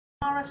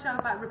our show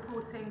about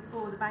reporting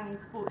for the Banging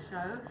Sports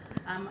Show.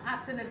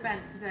 At an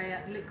event today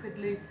at Liquid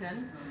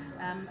Luton.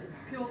 It's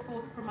Pure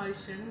Force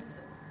Promotions,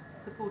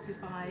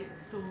 supported by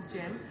Storm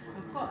Gym.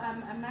 I've got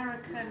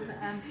American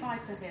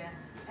fighter here,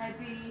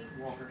 Eddie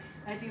Walker.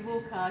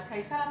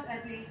 Okay, tell us,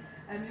 Eddie,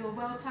 you're a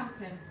world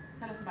champion.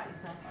 Tell us about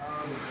yourself.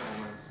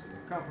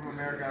 Come from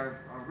America.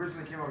 I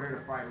originally came over here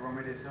to fight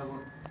Romy De Silva.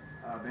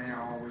 Been here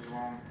all week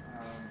long.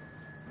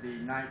 The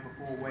night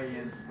before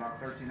weigh-ins, about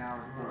 13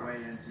 hours before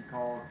weigh-ins, he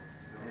called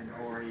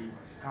or he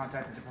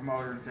contacted the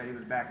promoter and said he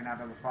was backing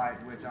out of the fight,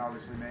 which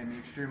obviously made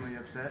me extremely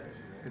upset,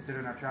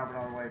 considering I traveled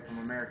all the way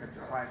from America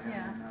to fight him.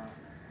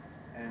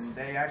 Yeah. And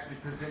they actually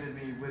presented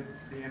me with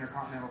the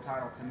Intercontinental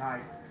title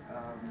tonight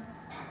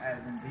as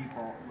in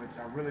default, which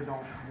I really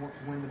don't want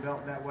to win the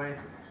belt that way,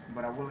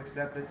 but I will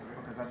accept it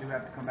because I do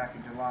have to come back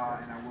in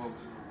July and I will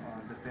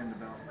defend the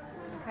belt.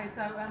 Okay,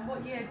 so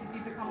what year did you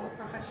become a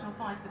professional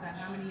fighter then?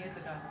 How many years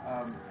ago?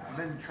 I've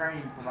been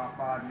training for about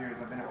 5 years.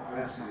 I've been a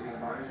professional for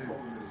about 2.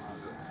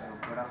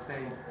 But I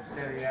stayed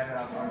steady at it.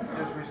 I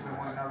just recently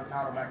won another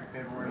title back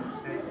in February in the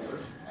States.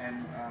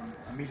 And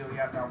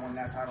immediately after I won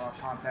that title, I was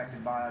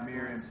contacted by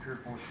Amir and Pure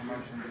Force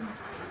Promotions and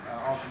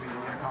offered me the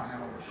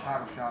Intercontinental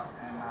title shot,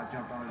 and I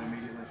jumped on it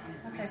immediately.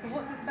 Okay, so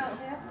what's this belt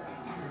here?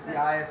 It's the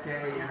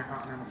ISK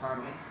Intercontinental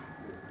title.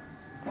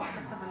 Let's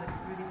have a look.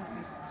 It's really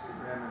heavy.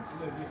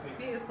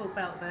 Beautiful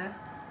belt there.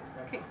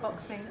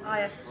 Kickboxing,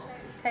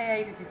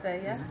 ISKA, did you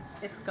say, yeah?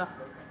 ISKA.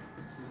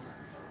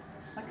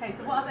 Okay,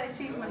 so what other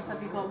achievements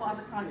have you got? What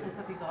other titles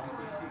have you got?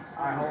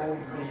 I hold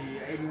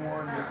the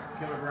 81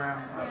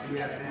 kilogram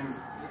BFM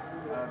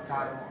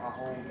title. I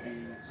hold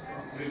the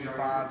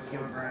 85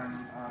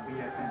 kilogram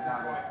BFM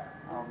title.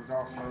 I was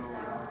also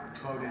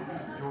voted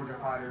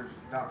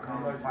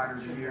GeorgiaFighters.com Fighter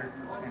of the Year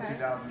in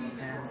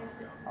 2010.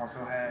 Also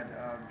had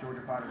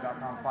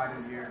GeorgiaFighters.com Fighter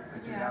of the Year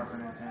in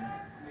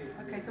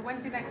 2010. Okay, so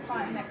when's your next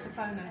fight and next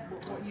opponent?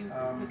 What are you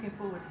looking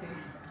forward to?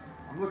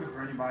 I'm looking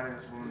for anybody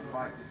that's willing to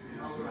fight.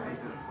 I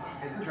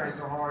hate to train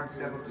so hard,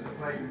 step up to the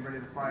plate and ready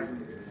to fight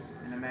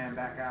and the man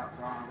back out.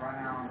 So right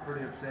now I'm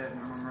pretty upset and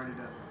I'm ready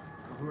to,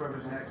 for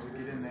whoever's next to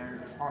get in there.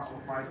 There's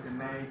possible fights in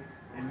May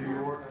in New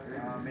York,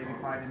 maybe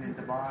fighting in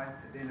Dubai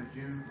at the end of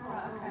June,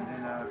 and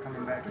then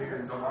coming back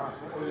here in July.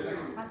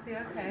 I see,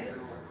 okay.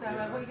 So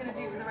what are you going to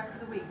do for the rest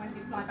of the week? When do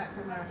you fly back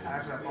to America?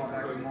 Actually, I fly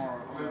back tomorrow.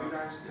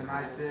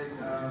 Tonight's it.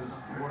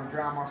 I'm going to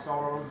drown my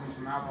sorrows in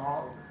some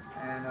alcohol,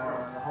 and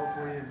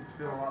hopefully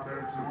feel a lot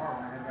better tomorrow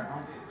when I head back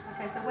home.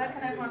 Okay, so where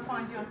can everyone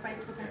find you on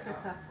Facebook and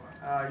Twitter?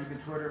 You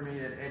can Twitter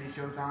me at Eddie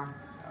Showtime.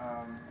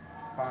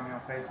 Find me on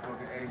Facebook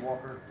at Eddie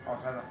Walker.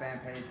 Also have a fan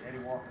page,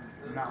 Eddie Walker.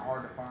 Not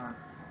hard to find.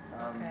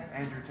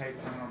 Andrew Tate's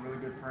one of my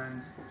really good friends.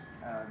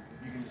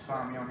 You can just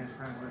find me on his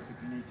friends list if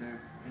you need to.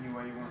 Any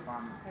way you want to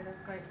find me. Okay,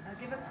 that's great.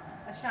 Give us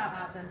a shout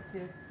out then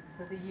to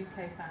the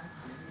UK fans.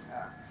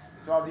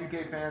 To all the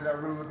UK fans, I'm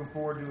really looking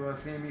forward to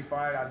seeing me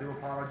fight. I do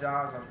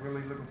apologize. I was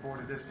really looking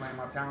forward to displaying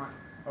my talent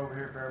over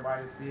here for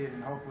everybody to see it and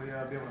hopefully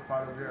be able to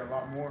fight over here a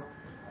lot more.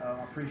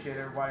 I appreciate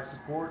everybody's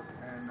support,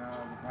 and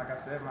like I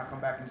said, when I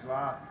come back in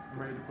July, I'm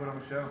ready to put on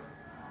a show.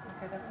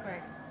 Okay, that's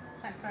great.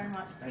 Thanks very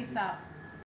much. Thank Peace you. out.